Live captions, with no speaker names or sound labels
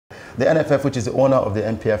The NFF, which is the owner of the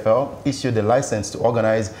NPFL, issued a license to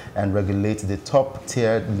organize and regulate the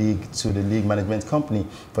top-tier league to the league management company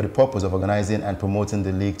for the purpose of organizing and promoting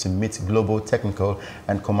the league to meet global technical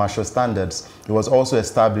and commercial standards. It was also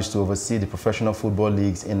established to oversee the professional football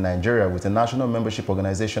leagues in Nigeria with a national membership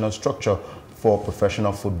organizational structure for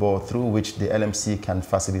professional football through which the LMC can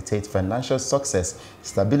facilitate financial success,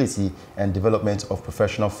 stability, and development of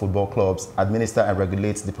professional football clubs, administer and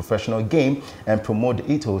regulate the professional game, and promote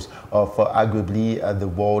the ethos of arguably the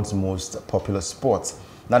world's most popular sport.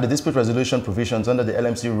 Now, the dispute resolution provisions under the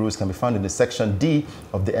LMC rules can be found in the Section D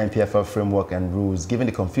of the NPFL Framework and Rules, given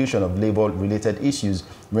the confusion of labor-related issues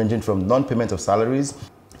ranging from non-payment of salaries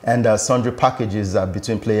and sundry packages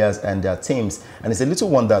between players and their teams. And it's a little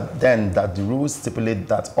wonder then that the rules stipulate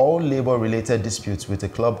that all labor-related disputes with a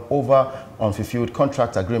club over unfulfilled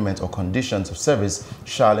contract agreement or conditions of service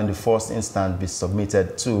shall in the first instance be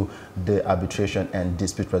submitted to the Arbitration and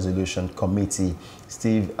Dispute Resolution Committee.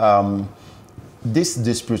 Steve, this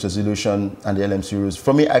dispute resolution and the LMC rules,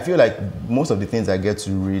 for me, I feel like most of the things I get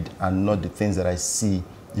to read are not the things that I see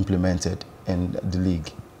implemented in the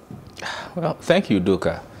league. Well, thank you,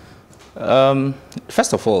 Doka.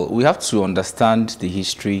 First of all, we have to understand the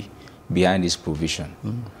history behind this provision.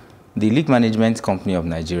 The League Management Company of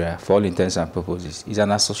Nigeria, for all intents and purposes, is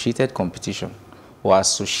an associated competition or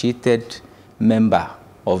associated member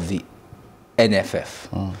of the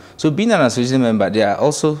NFF. So being an associated member, they are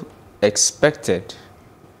also expected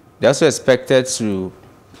to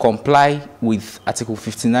comply with Article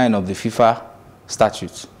 59 of the FIFA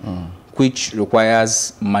statute, which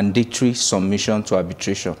requires mandatory submission to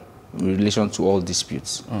arbitration in relation to all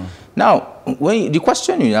disputes. Now, the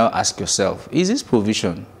question you now ask yourself, is this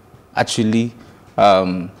provision actually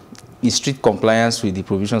in strict compliance with the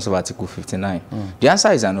provisions of Article 59? The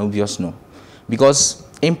answer is an obvious no, because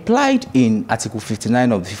implied in Article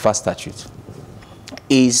 59 of the FIFA statute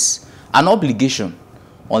is an obligation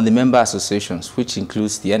on the member associations, which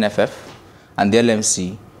includes the NFF and the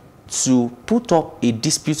LMC, to put up a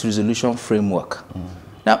dispute resolution framework.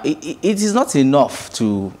 Now, it is not enough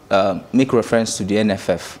to make reference to the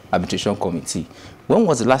NFF Arbitration Committee. When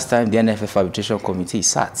was the last time the NFF Arbitration Committee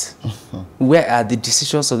sat? Where are the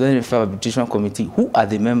decisions of the NFF Arbitration Committee? Who are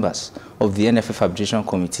the members of the NFF Arbitration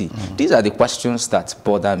Committee? These are the questions that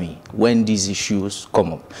bother me when these issues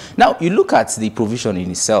come up. Now, you look at the provision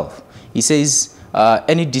in itself. It says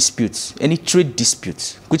any dispute, any trade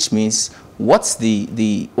dispute, which means what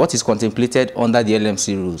is contemplated under the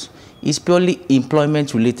LMC rules is purely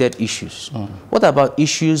employment-related issues. What about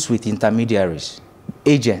issues with intermediaries,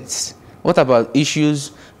 agents? What about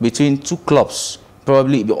issues between two clubs,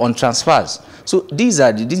 probably on transfers? So these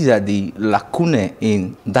are the lacunae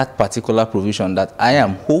in that particular provision that I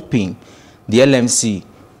am hoping the LMC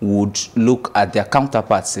would look at their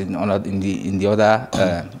counterparts in the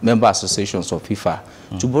other member associations of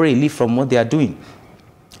FIFA to borrow a leaf from what they are doing.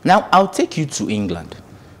 Now, I'll take you to England,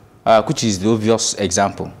 which is the obvious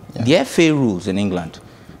example. The FA rules in England,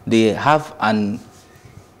 they have an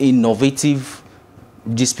innovative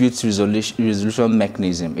dispute resolution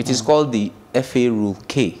mechanism. It is called the FA Rule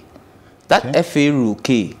K. That FA Rule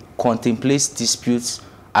K contemplates disputes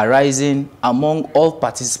arising among all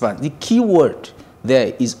participants. The key word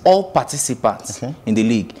there is all participants in the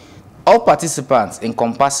league. All participants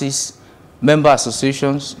encompasses member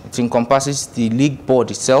associations, it encompasses the league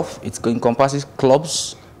board itself, it encompasses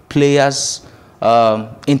clubs, players,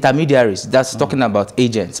 intermediaries. That's talking about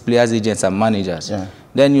agents, players, agents, and managers.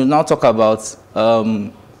 Then you now talk about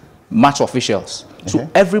match officials. So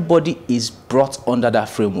everybody is brought under that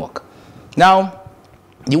framework. Now,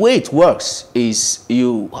 the way it works is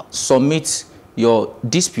you submit your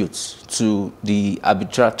disputes to the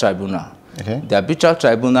arbitral tribunal. The arbitral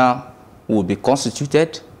tribunal will be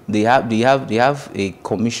constituted. They have a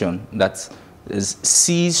commission that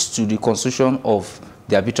sees to the constitution of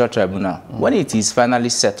the arbitral tribunal. When it is finally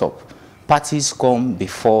set up, parties come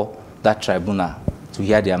before that tribunal to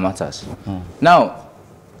hear their matters. Now,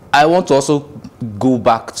 I want to also go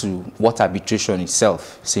back to what arbitration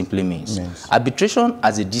itself simply means. Arbitration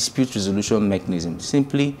as a dispute resolution mechanism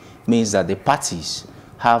simply means that the parties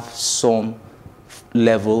have some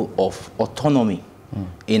level of autonomy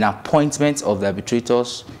in appointment of the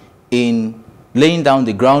arbitrators, in laying down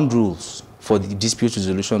the ground rules for the dispute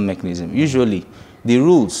resolution mechanism. Usually, the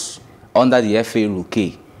rules under the FA Rule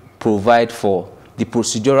K provide for the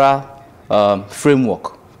procedural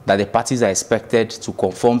framework that the parties are expected to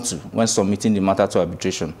conform to when submitting the matter to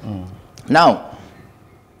arbitration. Now,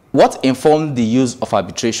 what informed the use of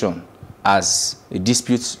arbitration as a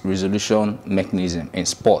dispute resolution mechanism in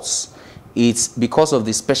sports? It's because of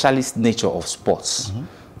the specialist nature of sports.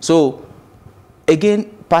 So again,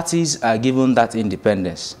 parties are given that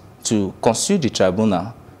independence to constitute the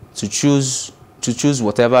tribunal to choose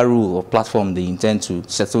whatever rule or platform they intend to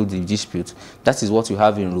settle the dispute. That is what you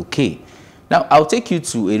have in Rule K. Now, I'll take you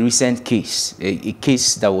to a recent case, a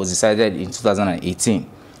case that was decided in 2018,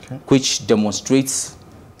 which demonstrates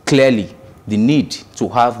clearly the need to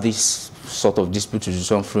have this sort of dispute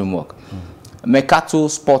resolution framework. Mercato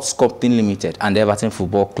Sports Company Limited and Everton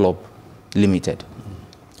Football Club Limited.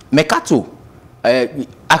 Mercato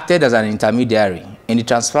acted as an intermediary in the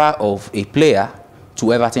transfer of a player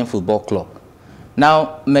to Everton Football Club.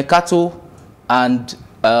 Now, Mercato and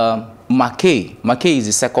Mackay is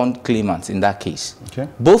the second claimant in that case.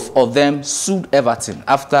 Both of them sued Everton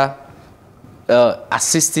after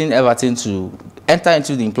assisting Everton to enter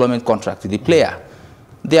into the employment contract with the player.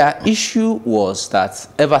 Their issue was that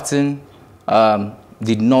Everton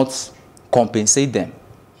did not compensate them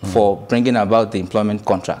for bringing about the employment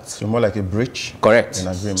contract. So more like a breach. Correct. In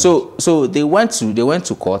agreement. So they went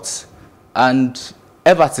to court, and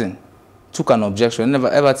Everton took an objection.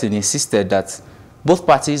 Everton insisted that both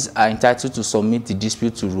parties are entitled to submit the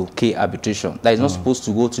dispute to Rule K arbitration. That is not supposed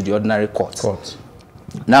to go to the ordinary court.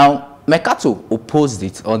 Now, Mercato opposed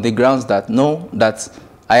it on the grounds that no, that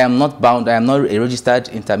I am not bound, I am not a registered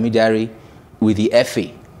intermediary with the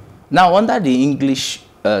FA. Now, under the English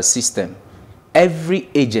system, every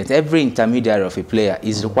agent, every intermediary of a player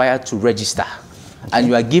is required to register, and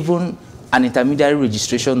you are given an intermediary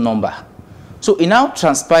registration number. So it now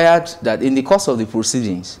transpired that in the course of the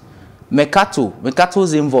proceedings,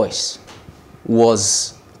 Mercato's invoice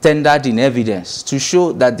was tendered in evidence to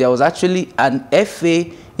show that there was actually an FA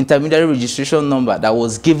intermediary registration number that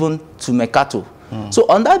was given to Mercato. So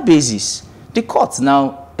on that basis, the court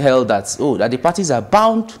now held that, that the parties are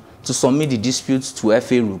bound to submit the dispute to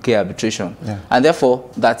FA Rule K arbitration, and therefore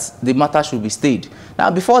that the matter should be stayed.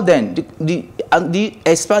 Now, before then,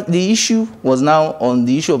 the issue was now on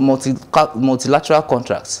the issue of multilateral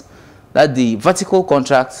contracts, that the vertical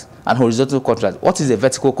contract and horizontal contract. What is a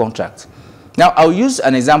vertical contract? Now, I'll use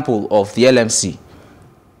an example of the LMC.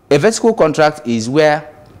 A vertical contract is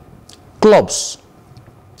where clubs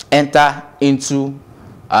enter into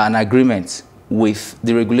an agreement with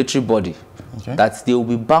the regulatory body, that they will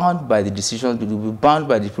be bound by the decisions, they will be bound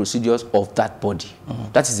by the procedures of that body.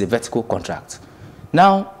 That is a vertical contract.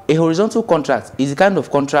 Now, a horizontal contract is a kind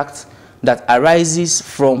of contract that arises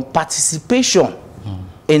from participation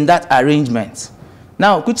in that arrangement.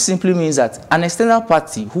 Now, which simply means that an external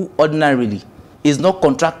party who ordinarily is not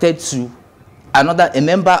contracted to a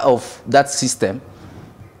member of that system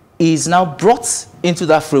is now brought into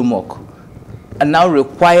that framework and now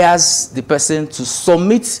requires the person to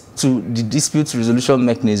submit to the dispute resolution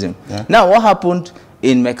mechanism. Now, what happened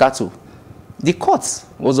in Mercato? The court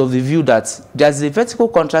was of the view that there's a vertical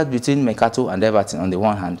contract between Mercato and Everton on the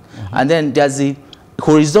one hand, and then there's a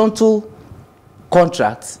horizontal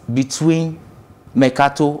contract between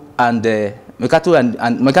Mercato and Everton.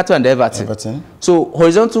 So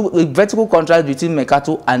vertical contract between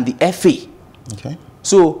Mercato and the FA.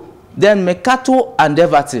 So then Mercato and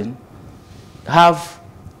Everton have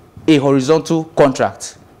a horizontal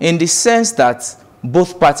contract in the sense that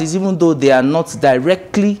both parties, even though they are not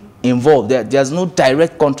directly involved, there's no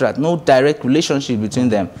direct contract, no direct relationship between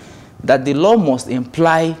them, that the law must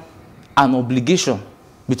imply an obligation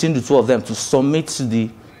between the two of them to submit to the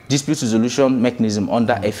dispute resolution mechanism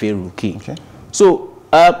under FA Rule K. So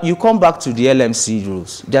you come back to the LMC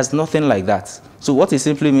rules. There's nothing like that. So what it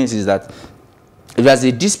simply means is that if there's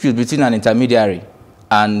a dispute between an intermediary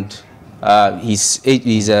and his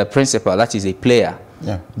principal, that is a player,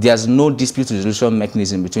 there's no dispute resolution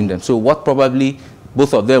mechanism between them. So what probably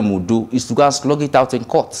both of them would do is to go and slug it out in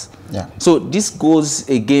court. So this goes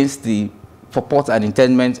against the purport and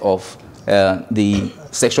intendment of the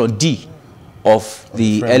Section D of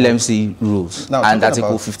the LMC rules and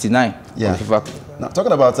Article 59. Now,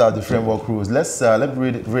 talking about the framework rules, let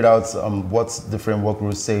me read out what the framework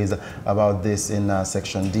rules says about this in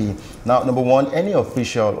Section D. Now, number one, any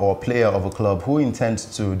official or player of a club who intends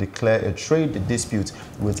to declare a trade dispute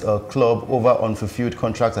with a club over unfulfilled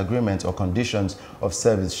contract agreement or conditions of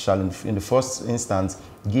service shall, in the first instance,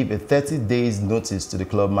 give a 30 days notice to the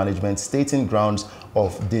club management stating grounds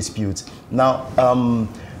of dispute. Now,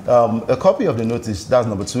 a copy of the notice, that's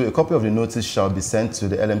number two, a copy of the notice shall be sent to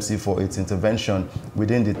the LMC for its intervention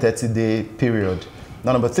within the 30-day period.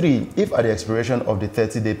 Now, number three, if at the expiration of the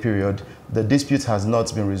 30-day period, the dispute has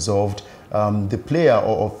not been resolved, the player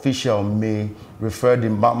or official may refer the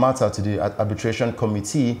matter to the arbitration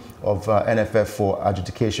committee of NFF for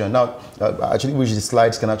adjudication. Now, actually, which the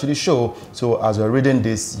slides can actually show. So as we're reading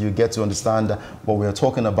this, you get to understand what we're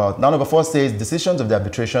talking about. Now, number 4 says, decisions of the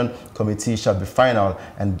arbitration committee shall be final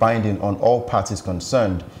and binding on all parties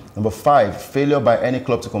concerned. Number 5, failure by any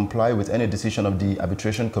club to comply with any decision of the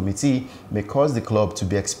arbitration committee may cause the club to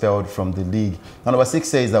be expelled from the league. Now, number 6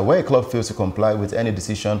 says that where a club fails to comply with any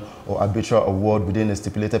decision or arbitral award within a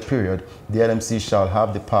stipulated period, the LMC shall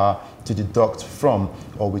have the power to deduct from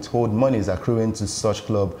or withhold monies accruing to such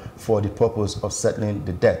club for the purpose of settling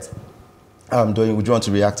the debt. Doyin, would you want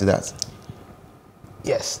to react to that?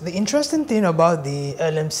 Yes, the interesting thing about the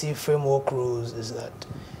LMC framework rules is that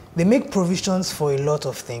they make provisions for a lot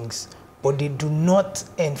of things, but they do not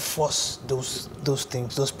enforce those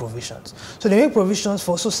things, those provisions. So they make provisions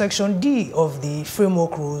for, so Section D of the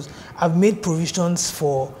framework rules have made provisions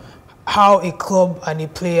for how a club and a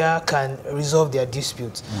player can resolve their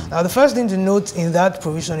disputes. Now, the first thing to note in that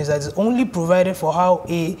provision is that it's only provided for how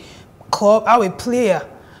a player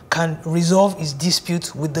can resolve his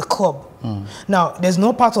dispute with the club. Now, there's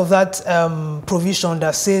no part of that provision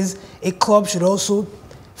that says a club should also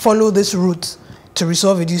follow this route to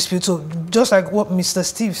resolve a dispute. So just like what Mr.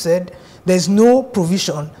 Steve said, there's no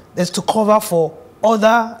provision that's to cover for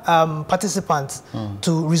other participants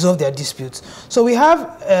to resolve their disputes. So we have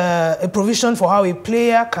a provision for how a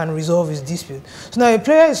player can resolve his dispute. So now a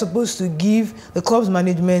player is supposed to give the club's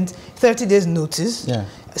management 30 days notice,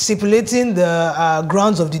 stipulating the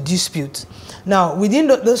grounds of the dispute. Now, within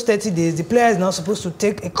those 30 days, the player is now supposed to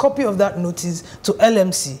take a copy of that notice to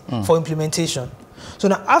LMC for implementation. So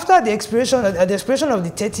now, after the expiration, at the expiration of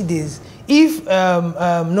the 30 days, if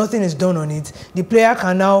nothing is done on it, the player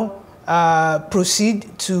can now proceed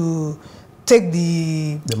to take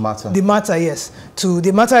the matter. Yes,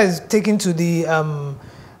 the matter is taken to the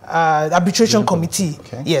arbitration committee.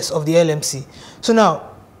 Yes, of the LMC. So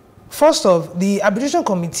now, first off, the arbitration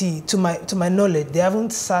committee, to my knowledge, they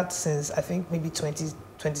haven't sat since I think maybe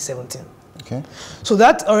 2017. Okay. So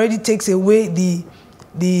that already takes away the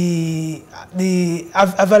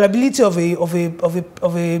availability of a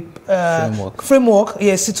framework,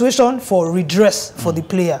 situation for redress for the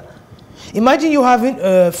player. Imagine you having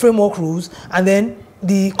framework rules, and then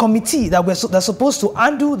the committee that's supposed to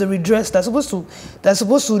undo the redress, that's supposed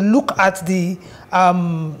to look at the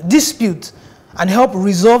dispute and help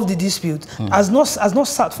resolve the dispute, has not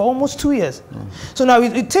sat for almost 2 years. So now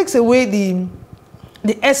it takes away the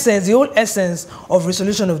whole essence of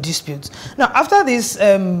resolution of disputes. Now, after this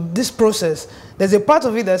this process, there's a part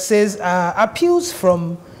of it that says appeals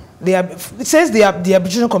from it says the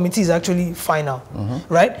arbitration committee is actually final,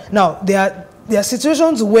 right? Now, there are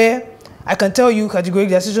situations where I can tell you categorically,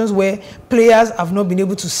 there are situations where players have not been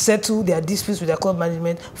able to settle their disputes with their club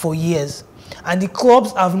management for years, and the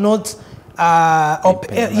clubs have not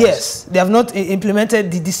yes, they have not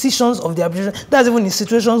implemented the decisions of the arbitration. That's even in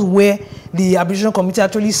situations where the arbitration committee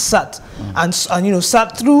actually sat and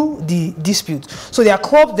sat through the dispute. So there are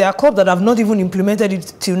clubs that have not even implemented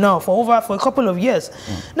it till now for a couple of years.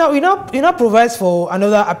 Now it now provides for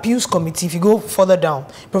another appeals committee. If you go further down,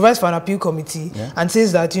 it provides for an appeal committee and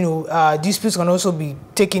says that disputes can also be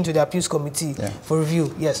taken to the appeals committee for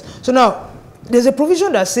review. Yes. So now there's a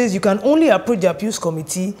provision that says you can only approach the appeals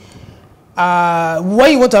committee.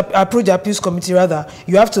 When you want to approach the appeals committee, rather,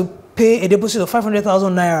 you have to pay a deposit of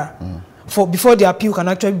 500,000 naira before the appeal can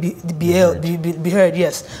actually be heard.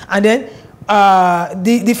 Yes, and then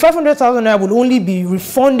the 500,000 naira will only be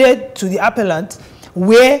refunded to the appellant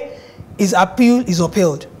where his appeal is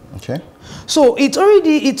upheld. Okay. So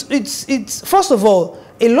it's first of all,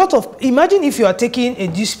 a lot of, imagine if you are taking a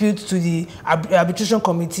dispute to the arbitration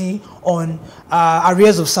committee on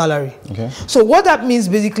arrears of salary. Okay. So what that means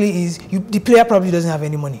basically is the player probably doesn't have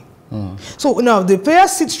any money. So now the player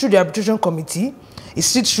sits through the arbitration committee, he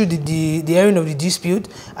sits through the hearing of the dispute,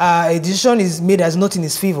 a decision is made as not in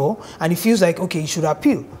his favor, and he feels like, okay, he should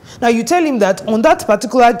appeal. Now you tell him that on that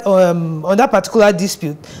particular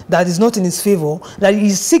dispute that is not in his favor, that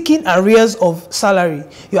he's seeking arrears of salary,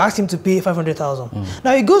 you ask him to pay 500,000.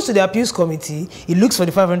 Now he goes to the appeals committee, he looks for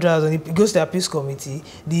the 500,000, he goes to the appeals committee,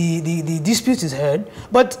 the dispute is heard,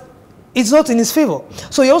 but it's not in his favor.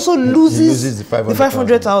 So he also loses the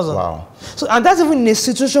 500,000. Wow. So, and that's even in a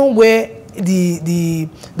situation where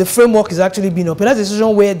the framework is actually being open. That's a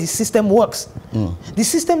situation where the system works. The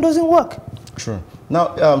system doesn't work. Sure.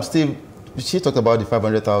 Now, Steve, she talked about the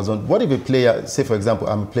 500,000. What if a player, say for example,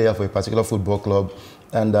 I'm a player for a particular football club,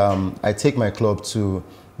 and I take my club to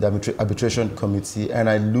the arbitration committee and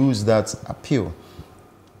I lose that appeal?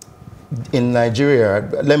 in Nigeria,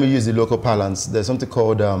 let me use the local parlance. There's something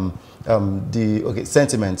called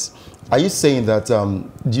sentiments. Are you saying that,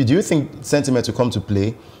 do you think sentiments will come to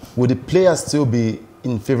play? Would the player still be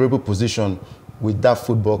in favorable position with that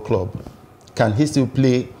football club? Can he still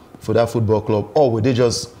play for that football club? Or would they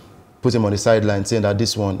just put him on the sideline saying that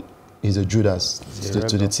this one is a Judas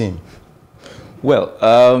to the team? Well,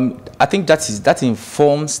 I think that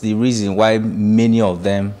informs the reason why many of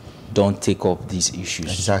them don't take up these issues.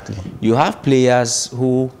 Exactly. You have players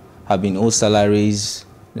who have been owed salaries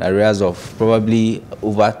in areas of probably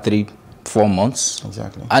over 3-4 months.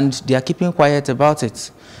 Exactly. And they are keeping quiet about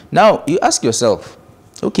it. Now, you ask yourself,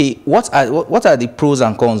 okay, what are the pros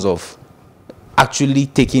and cons of actually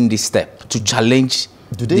taking this step to challenge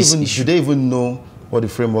this issue? Do they even know what the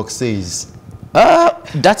framework says?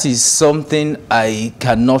 That is something I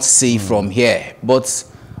cannot say from here, but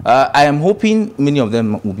I am hoping many of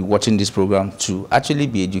them will be watching this program to actually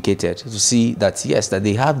be educated, to see that, yes, that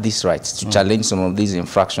they have this right to challenge some of these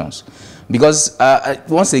infractions. Because,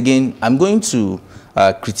 once again, I'm going to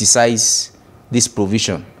criticize this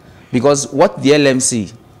provision. Because what the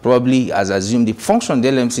LMC probably has assumed, the function the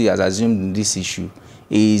LMC has assumed in this issue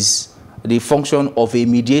is the function of a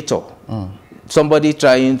mediator. Somebody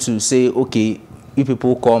trying to say, okay, you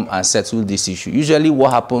people come and settle this issue. Usually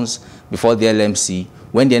what happens before the LMC,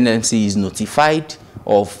 when the LMC is notified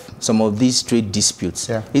of some of these trade disputes,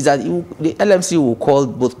 is that the LMC will call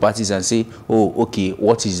both parties and say, oh, okay,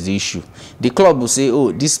 what is the issue? The club will say,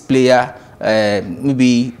 oh, this player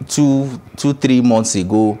maybe 2-3 months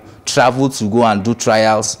ago traveled to go and do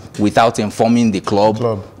trials without informing the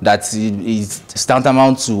club that is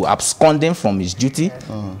tantamount to absconding from his duty.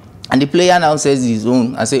 And the player now says his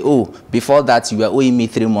own and say, oh, before that you were owing me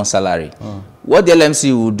 3 months salary. What the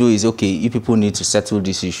LMC will do is, okay, you people need to settle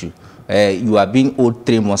this issue. You are being owed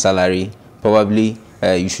 3 months salary. Probably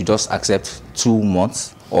you should just accept 2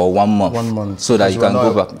 months or 1 month. 1 month. So that you can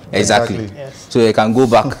go back. Exactly. Yes. So you can go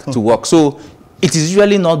back to work. So it is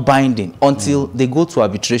usually not binding until they go to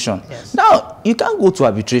arbitration. Yes. Now, you can't go to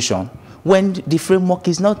arbitration when the framework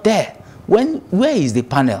is not there. Where is the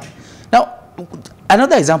panel? Now,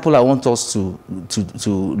 another example I want us to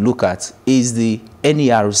look at is the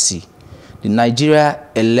NERC, the Nigeria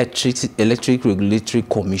Electric Regulatory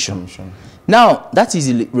Commission. Now, that is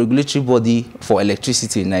the regulatory body for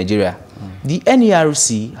electricity in Nigeria. The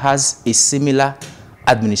NERC has a similar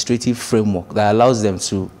administrative framework that allows them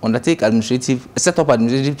to undertake set up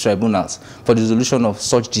administrative tribunals for the resolution of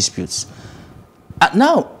such disputes.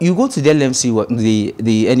 Now, you go to the LMC,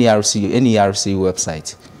 the NERC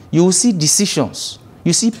website, you will see decisions.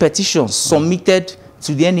 You see petitions submitted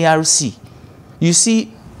to the NERC. You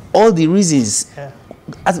see all the reasons,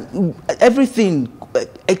 everything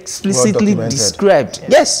explicitly described.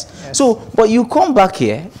 Yes. So, but you come back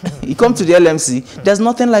here, you come to the LMC, there's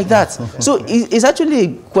nothing like that. So it's actually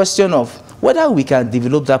a question of whether we can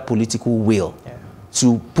develop that political will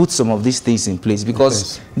to put some of these things in place,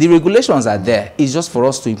 because the regulations are there. It's just for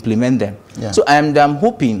us to implement them. So I'm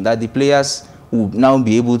hoping that the players will now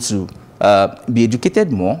be able to be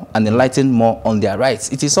educated more and enlightened more on their rights.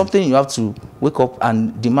 It is something you have to wake up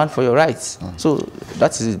and demand for your rights. So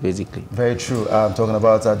that is it basically. Very true. Talking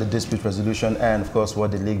about the dispute resolution and of course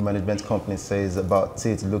what the league management company says about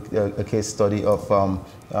it. Look, a case study of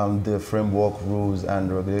the framework, rules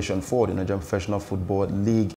and regulation for the Nigerian Professional Football League.